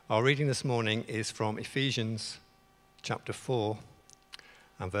Our reading this morning is from Ephesians chapter 4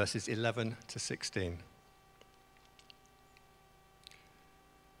 and verses 11 to 16.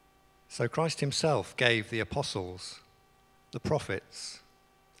 So Christ himself gave the apostles, the prophets,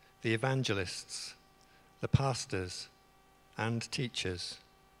 the evangelists, the pastors, and teachers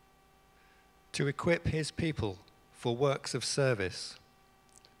to equip his people for works of service,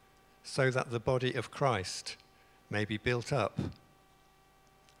 so that the body of Christ may be built up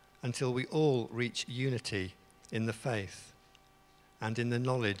until we all reach unity in the faith and in the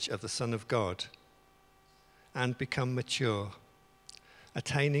knowledge of the Son of God and become mature,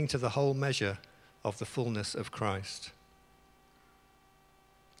 attaining to the whole measure of the fullness of Christ.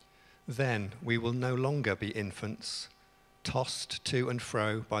 Then we will no longer be infants, tossed to and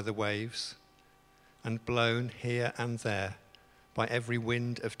fro by the waves and blown here and there by every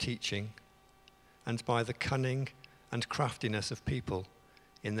wind of teaching and by the cunning and craftiness of people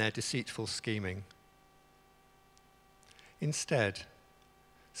in their deceitful scheming. Instead,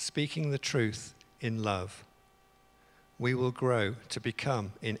 speaking the truth in love, we will grow to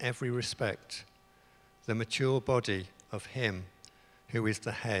become, in every respect, the mature body of him who is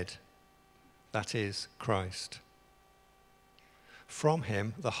the head, that is, Christ. From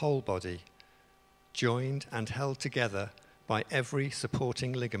him, the whole body, joined and held together by every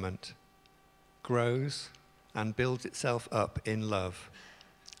supporting ligament, grows and builds itself up in love,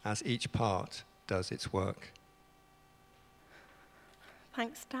 as each part does its work.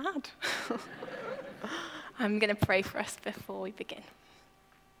 Thanks, Dad. I'm going to pray for us before we begin.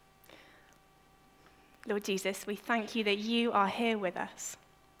 Lord Jesus, we thank you that you are here with us.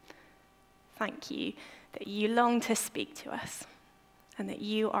 Thank you that you long to speak to us and that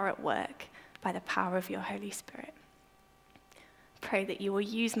you are at work by the power of your Holy Spirit. Pray that you will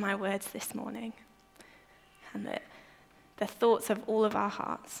use my words this morning and that the thoughts of all of our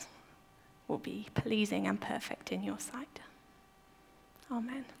hearts will be pleasing and perfect in your sight.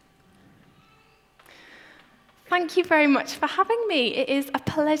 Amen. Thank you very much for having me. It is a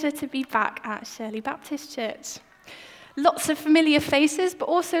pleasure to be back at Shirley Baptist Church. Lots of familiar faces, but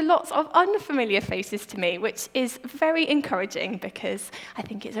also lots of unfamiliar faces to me, which is very encouraging because I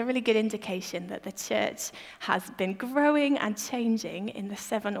think it's a really good indication that the church has been growing and changing in the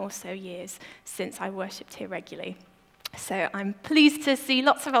 7 or so years since I worshipped here regularly. So I'm pleased to see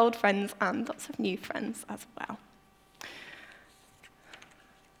lots of old friends and lots of new friends as well.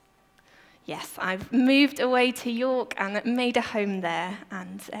 Yes, I've moved away to York and made a home there,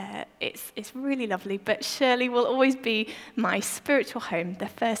 and it's really lovely, but Shirley will always be my spiritual home, the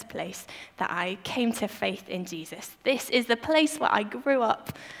first place that I came to faith in Jesus. This is the place where I grew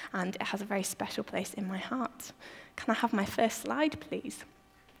up, and it has a very special place in my heart. Can I have my first slide, please?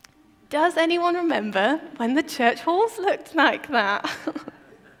 Does anyone remember when the church halls looked like that?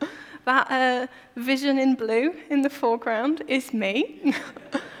 That vision in blue in the foreground is me.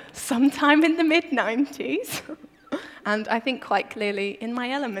 Sometime in the mid-90s, and I think quite clearly in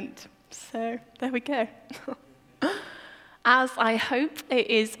my element. So there we go. As I hope it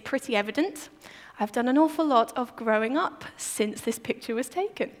is pretty evident, I've done an awful lot of growing up since this picture was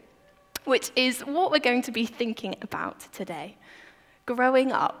taken, which is what we're going to be thinking about today.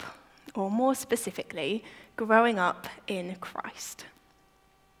 Growing up, or more specifically, growing up in Christ.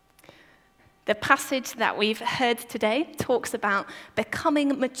 The passage that we've heard today talks about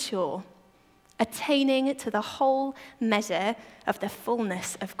becoming mature, attaining to the whole measure of the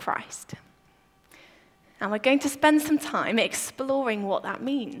fullness of Christ. And we're going to spend some time exploring what that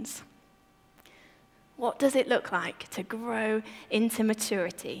means. What does it look like to grow into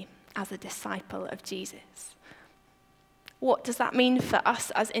maturity as a disciple of Jesus? What does that mean for us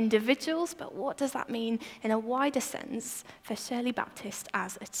as individuals, but what does that mean in a wider sense for Shirley Baptist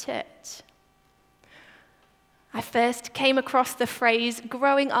as a church? I first came across the phrase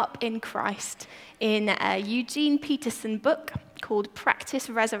growing up in Christ in a Eugene Peterson book called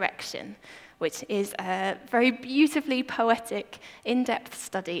Practice Resurrection, which is a very beautifully poetic, in-depth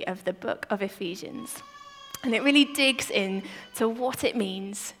study of the book of Ephesians. And it really digs into what it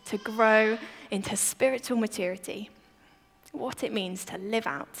means to grow into spiritual maturity, what it means to live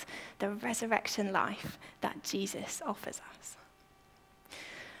out the resurrection life that Jesus offers us.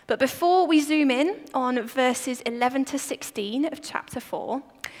 But before we zoom in on verses 11 to 16 of chapter 4,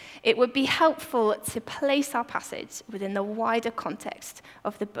 it would be helpful to place our passage within the wider context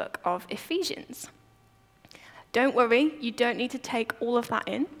of the book of Ephesians. Don't worry, you don't need to take all of that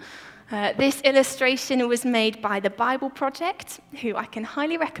in. This illustration was made by the Bible Project, who I can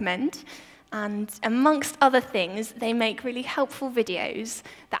highly recommend, And amongst other things, they make really helpful videos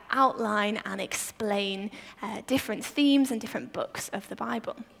that outline and explain different themes and different books of the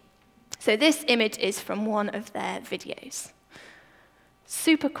Bible. So this image is from one of their videos.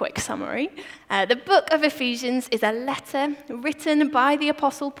 Super quick summary. The book of Ephesians is a letter written by the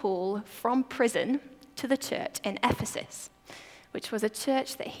Apostle Paul from prison to the church in Ephesus, which was a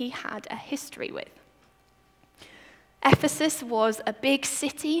church that he had a history with. Ephesus was a big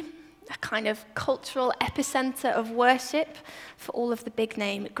city, a kind of cultural epicenter of worship for all of the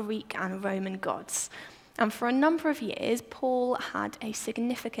big-name Greek and Roman gods. And for a number of years, Paul had a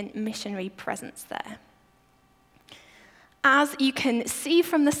significant missionary presence there. As you can see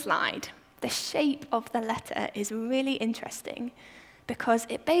from the slide, the shape of the letter is really interesting because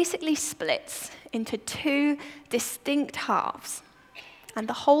it basically splits into two distinct halves. And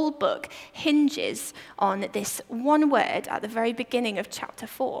the whole book hinges on this one word at the very beginning of chapter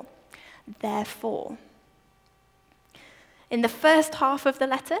 4, therefore. In the first half of the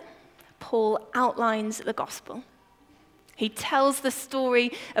letter, Paul outlines the gospel. He tells the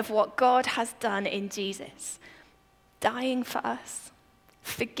story of what God has done in Jesus, dying for us,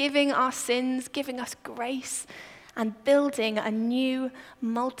 forgiving our sins, giving us grace, and building a new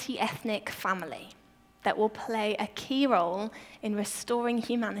multi-ethnic family that will play a key role in restoring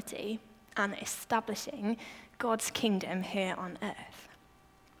humanity and establishing God's kingdom here on earth.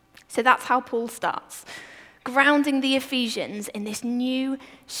 So that's how Paul starts, grounding the Ephesians in this new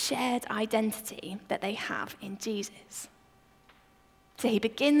shared identity that they have in Jesus. So he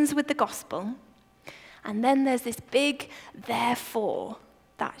begins with the gospel, and then there's this big therefore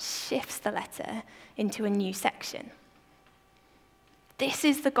that shifts the letter into a new section. This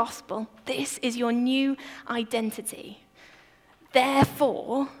is the gospel. This is your new identity.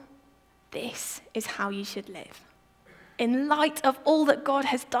 Therefore, this is how you should live. In light of all that God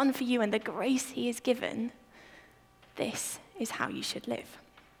has done for you and the grace he has given, this is how you should live.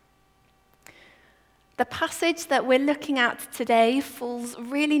 The passage that we're looking at today falls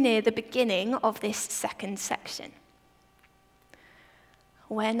really near the beginning of this second section,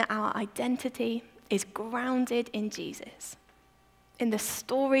 when our identity is grounded in Jesus. In the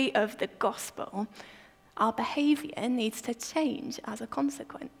story of the gospel, our behavior needs to change as a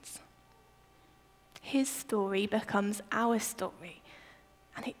consequence. His story becomes our story,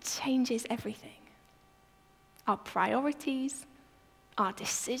 and it changes everything. Our priorities, our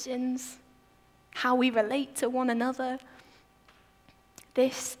decisions, how we relate to one another.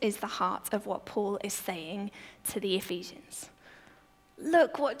 This is the heart of what Paul is saying to the Ephesians.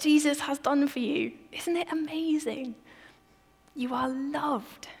 Look what Jesus has done for you. Isn't it amazing? You are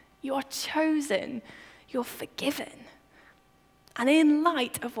loved. You are chosen. You're forgiven. And in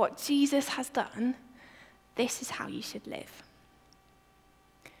light of what Jesus has done, this is how you should live.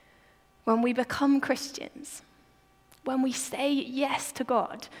 When we become Christians, when we say yes to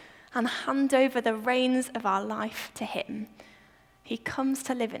God and hand over the reins of our life to him, he comes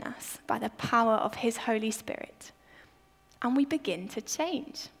to live in us by the power of his Holy Spirit. And we begin to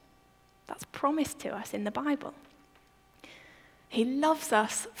change. That's promised to us in the Bible. He loves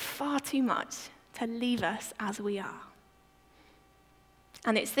us far too much to leave us as we are.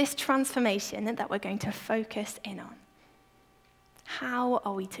 And it's this transformation that we're going to focus in on. How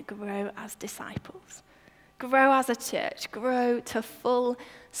are we to grow as disciples? Grow as a church, grow to full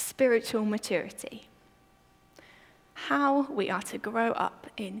spiritual maturity. How we are to grow up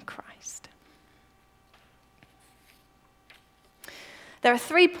in Christ. There are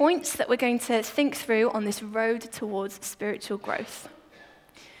 3 points that we're going to think through on this road towards spiritual growth.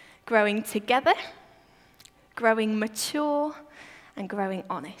 Growing together, growing mature, and growing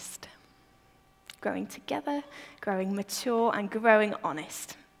honest. Growing together, growing mature, and growing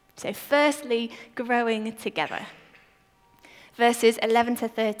honest. So firstly, growing together. Verses 11 to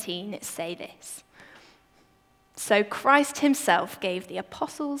 13 say this. So Christ himself gave the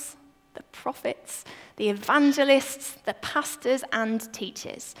apostles, the prophets, the evangelists, the pastors, and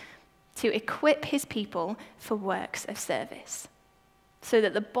teachers to equip his people for works of service, so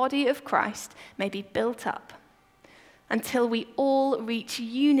that the body of Christ may be built up until we all reach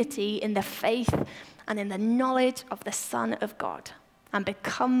unity in the faith and in the knowledge of the Son of God and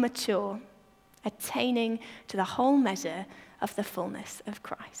become mature, attaining to the whole measure of the fullness of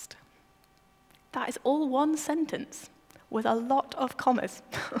Christ. That is all one sentence with a lot of commas.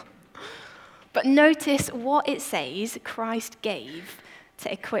 But notice what it says Christ gave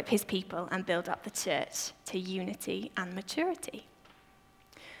to equip his people and build up the church to unity and maturity.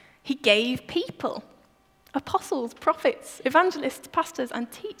 He gave people, apostles, prophets, evangelists, pastors,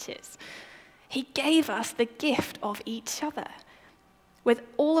 and teachers. He gave us the gift of each other. With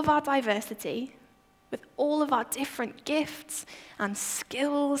all of our diversity, with all of our different gifts and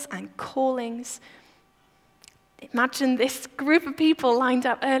skills and callings, Imagine this group of people lined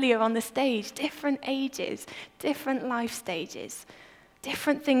up earlier on the stage, different ages, different life stages,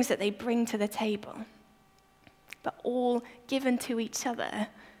 different things that they bring to the table, but all given to each other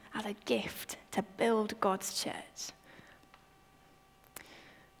as a gift to build God's church.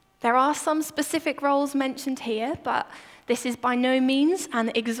 There are some specific roles mentioned here, but this is by no means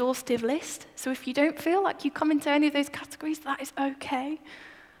an exhaustive list. So if you don't feel like you come into any of those categories, that is okay.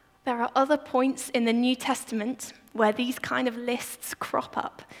 There are other points in the New Testament where these kind of lists crop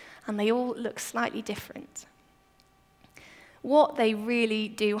up, and they all look slightly different. What they really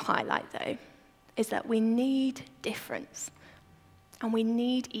do highlight, though, is that we need difference, and we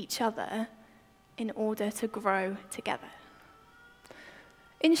need each other in order to grow together.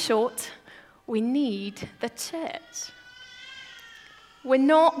 In short, we need the church. We're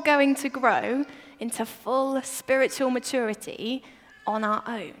not going to grow into full spiritual maturity on our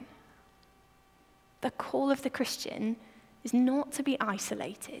own. The call of the Christian is not to be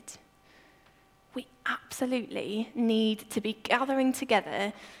isolated. We absolutely need to be gathering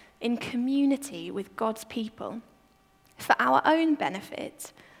together in community with God's people for our own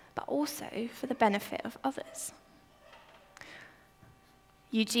benefit, but also for the benefit of others.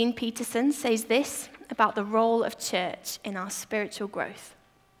 Eugene Peterson says this about the role of church in our spiritual growth.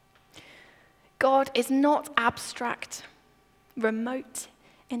 God is not abstract, remote,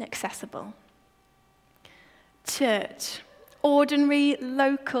 inaccessible. Church, ordinary,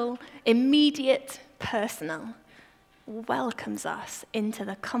 local, immediate, personal, welcomes us into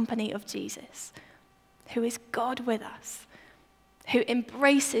the company of Jesus, who is God with us, who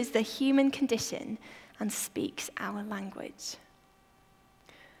embraces the human condition and speaks our language.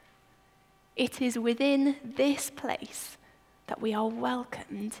 It is within this place that we are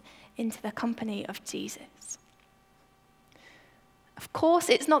welcomed into the company of Jesus. Of course,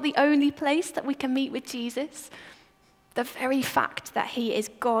 it's not the only place that we can meet with Jesus. The very fact that he is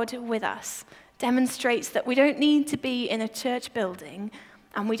God with us demonstrates that we don't need to be in a church building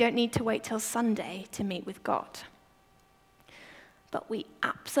and we don't need to wait till Sunday to meet with God. But we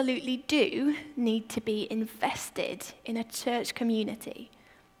absolutely do need to be invested in a church community,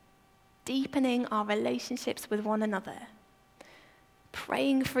 deepening our relationships with one another,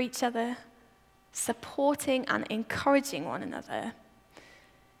 praying for each other, supporting and encouraging one another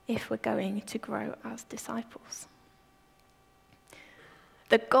if we're going to grow as disciples.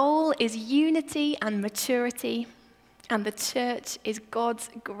 The goal is unity and maturity, and the church is God's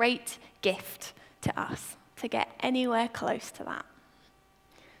great gift to us to get anywhere close to that.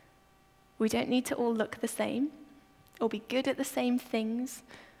 We don't need to all look the same, or be good at the same things,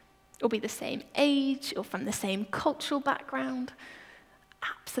 or be the same age, or from the same cultural background.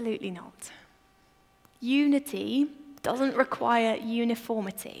 Absolutely not. Unity doesn't require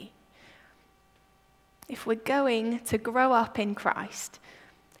uniformity. If we're going to grow up in Christ,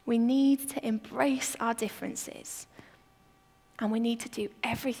 we need to embrace our differences, and we need to do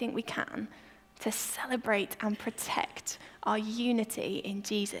everything we can to celebrate and protect our unity in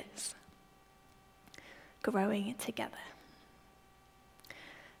Jesus. Growing together.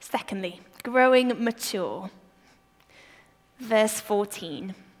 Secondly, growing mature. Verse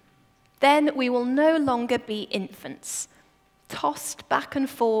 14. Then we will no longer be infants, tossed back and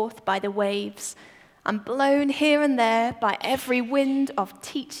forth by the waves and blown here and there by every wind of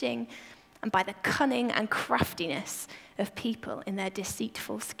teaching and by the cunning and craftiness of people in their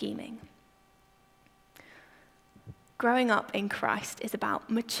deceitful scheming. Growing up in Christ is about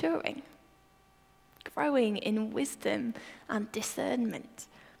maturing, growing in wisdom and discernment,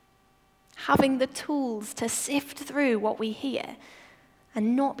 having the tools to sift through what we hear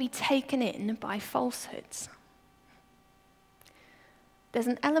and not be taken in by falsehoods. There's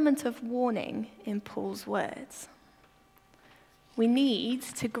an element of warning in Paul's words. We need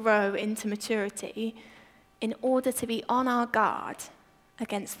to grow into maturity in order to be on our guard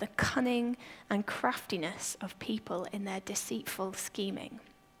against the cunning and craftiness of people in their deceitful scheming.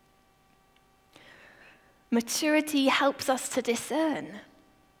 Maturity helps us to discern,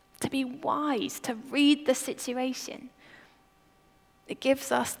 to be wise, to read the situation. It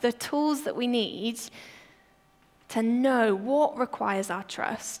gives us the tools that we need to know what requires our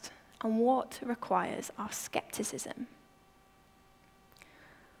trust and what requires our skepticism.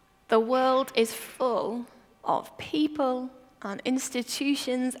 The world is full of people and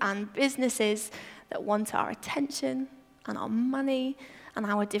institutions and businesses that want our attention and our money and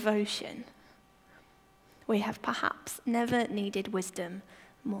our devotion. We have perhaps never needed wisdom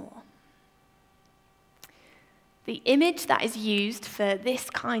more. The image that is used for this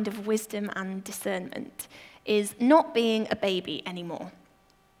kind of wisdom and discernment is not being a baby anymore.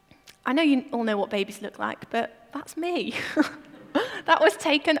 I know you all know what babies look like, but that's me. That was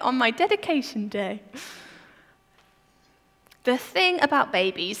taken on my dedication day. The thing about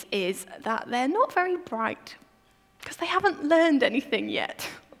babies is that they're not very bright because they haven't learned anything yet.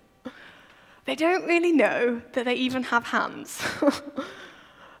 They don't really know that they even have hands.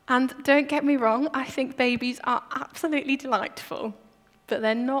 And don't get me wrong, I think babies are absolutely delightful, but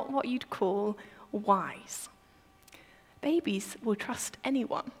they're not what you'd call wise. Babies will trust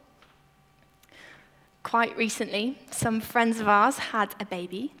anyone. Quite recently, some friends of ours had a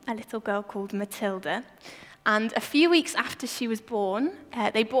baby, a little girl called Matilda, and a few weeks after she was born,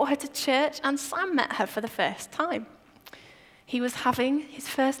 they brought her to church and Sam met her for the first time. He was having his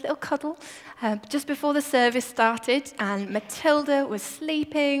first little cuddle just before the service started, and Matilda was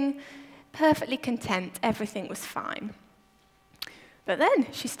sleeping, perfectly content, everything was fine. But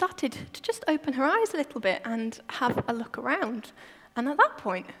then she started to just open her eyes a little bit and have a look around. And at that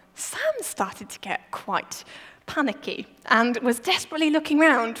point, Sam started to get quite panicky and was desperately looking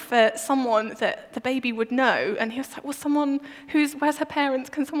around for someone that the baby would know. And he was like, well, where's her parents?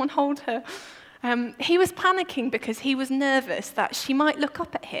 Can someone hold her? He was panicking because he was nervous that she might look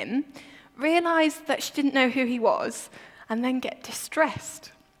up at him, realize that she didn't know who he was, and then get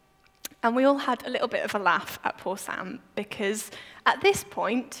distressed. And we all had a little bit of a laugh at poor Sam because at this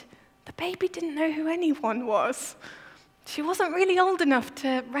point, the baby didn't know who anyone was. She wasn't really old enough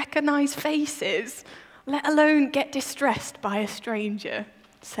to recognize faces, let alone get distressed by a stranger.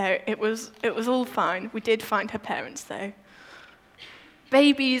 So it was all fine. We did find her parents, though.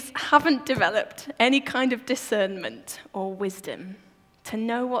 Babies haven't developed any kind of discernment or wisdom to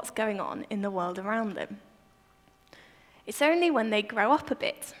know what's going on in the world around them. It's only when they grow up a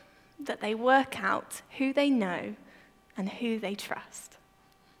bit that they work out who they know and who they trust.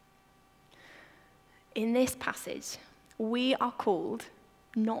 In this passage, we are called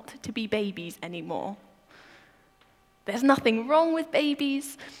not to be babies anymore. There's nothing wrong with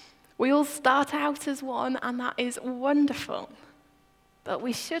babies. We all start out as one, and that is wonderful. But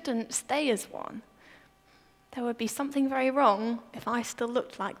we shouldn't stay as one. There would be something very wrong if I still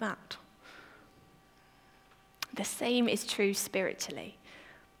looked like that. The same is true spiritually.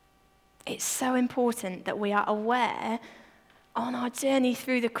 It's so important that we are aware on our journey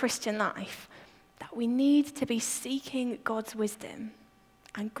through the Christian life that we need to be seeking God's wisdom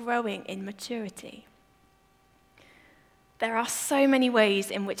and growing in maturity. There are so many ways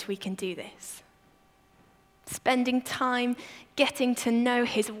in which we can do this. Spending time getting to know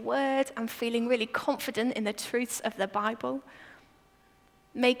his word and feeling really confident in the truths of the Bible.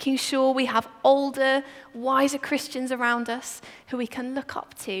 Making sure we have older, wiser Christians around us who we can look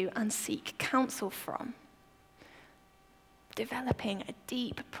up to and seek counsel from. Developing a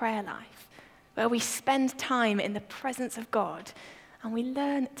deep prayer life where we spend time in the presence of God and we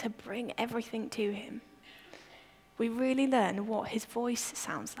learn to bring everything to him. We really learn what his voice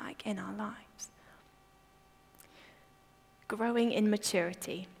sounds like in our lives. Growing in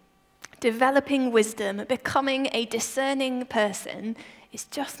maturity, developing wisdom, becoming a discerning person is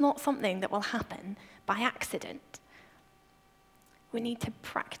just not something that will happen by accident. We need to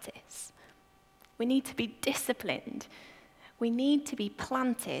practice. We need to be disciplined. We need to be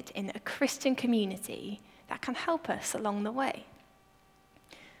planted in a Christian community that can help us along the way.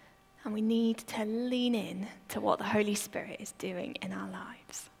 And we need to lean in to what the Holy Spirit is doing in our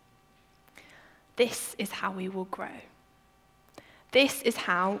lives. This is how we will grow. This is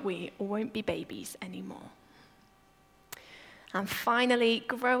how we won't be babies anymore. And finally,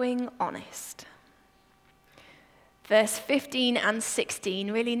 growing honest. Verse 15 and 16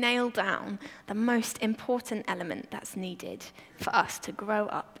 really nail down the most important element that's needed for us to grow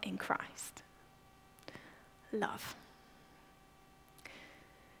up in Christ. Love.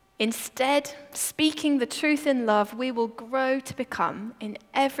 Instead, speaking the truth in love, we will grow to become, in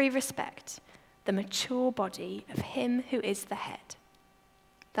every respect, the mature body of him who is the head.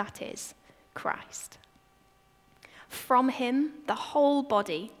 That is, Christ. From him, the whole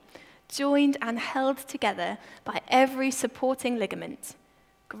body, joined and held together by every supporting ligament,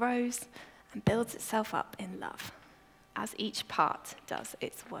 grows and builds itself up in love, as each part does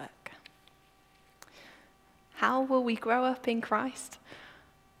its work. How will we grow up in Christ?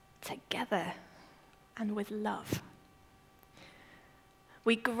 Together and with love.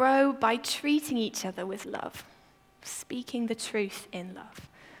 We grow by treating each other with love, speaking the truth in love.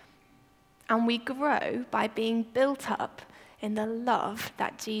 And we grow by being built up in the love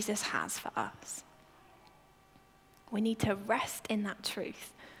that Jesus has for us. We need to rest in that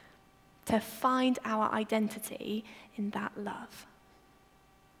truth, to find our identity in that love.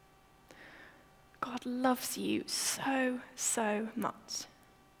 God loves you so, so much.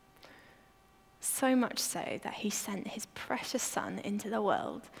 So much so that he sent his precious Son into the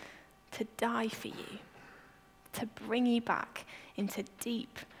world to die for you, to bring you back into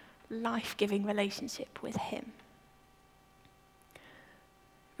deep, life-giving relationship with him.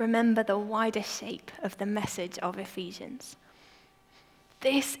 Remember the wider shape of the message of Ephesians.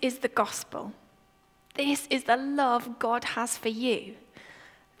 This is the gospel. This is the love God has for you.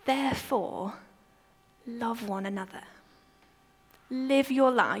 Therefore, love one another. Live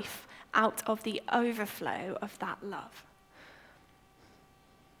your life out of the overflow of that love.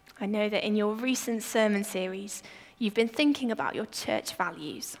 I know that in your recent sermon series, you've been thinking about your church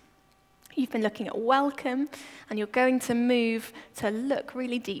values. You've been looking at welcome, and you're going to move to look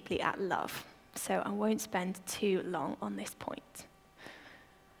really deeply at love. So I won't spend too long on this point.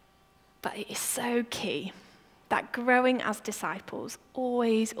 But it is so key that growing as disciples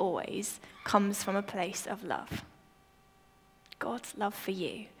always comes from a place of love. God's love for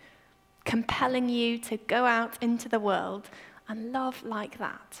you, compelling you to go out into the world and love like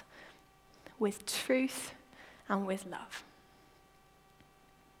that, with truth and with love.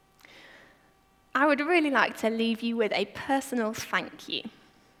 I would really like to leave you with a personal thank you,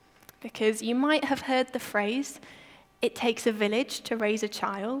 because you might have heard the phrase, "It takes a village to raise a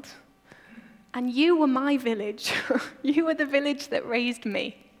child," and you were my village. You were the village that raised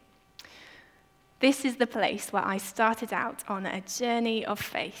me. This is the place where I started out on a journey of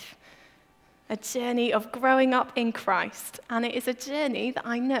faith, a journey of growing up in Christ, and it is a journey that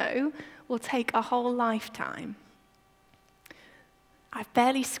I know will take a whole lifetime. I've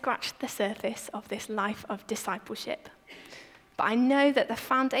barely scratched the surface of this life of discipleship, but I know that the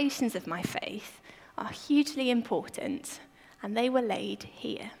foundations of my faith are hugely important, and they were laid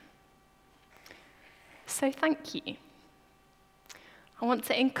here. So thank you. I want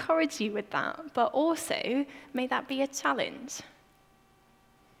to encourage you with that, but also may that be a challenge.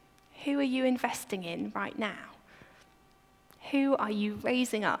 Who are you investing in right now? Who are you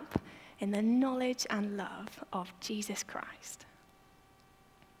raising up in the knowledge and love of Jesus Christ?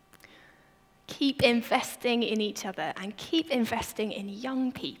 Keep investing in each other and keep investing in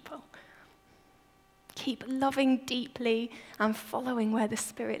young people. Keep loving deeply and following where the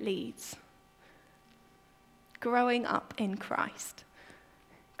Spirit leads. Growing up in Christ,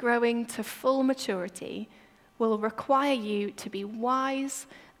 growing to full maturity, will require you to be wise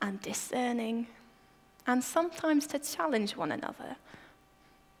and discerning, and sometimes to challenge one another,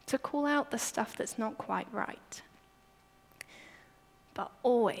 to call out the stuff that's not quite right. But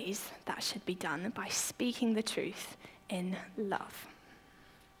always that should be done by speaking the truth in love.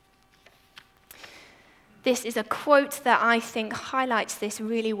 This is a quote that I think highlights this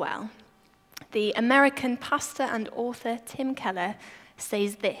really well. The American pastor and author Tim Keller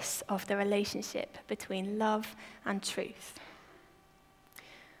says this of the relationship between love and truth.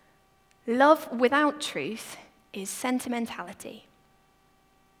 Love without truth is sentimentality.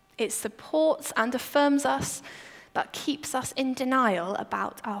 It supports and affirms us, but keeps us in denial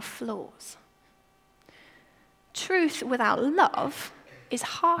about our flaws. Truth without love is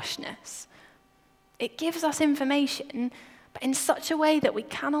harshness. It gives us information, but in such a way that we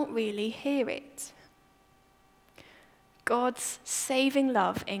cannot really hear it. God's saving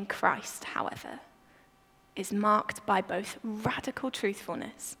love in Christ, however, is marked by both radical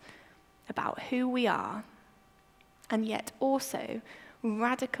truthfulness about who we are, and yet also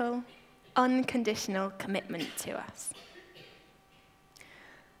radical, unconditional commitment to us.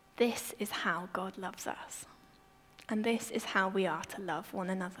 This is how God loves us, and this is how we are to love one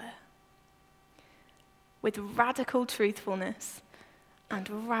another. With radical truthfulness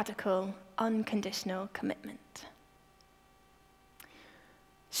and radical, unconditional commitment.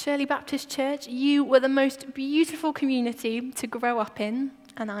 Shirley Baptist Church, you were the most beautiful community to grow up in,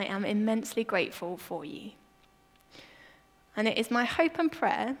 and I am immensely grateful for you. And it is my hope and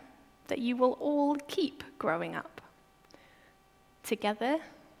prayer that you will all keep growing up together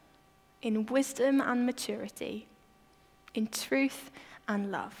in wisdom and maturity, in truth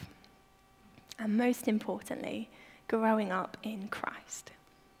and love, and most importantly, growing up in Christ.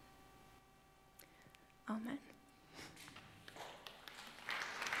 Amen.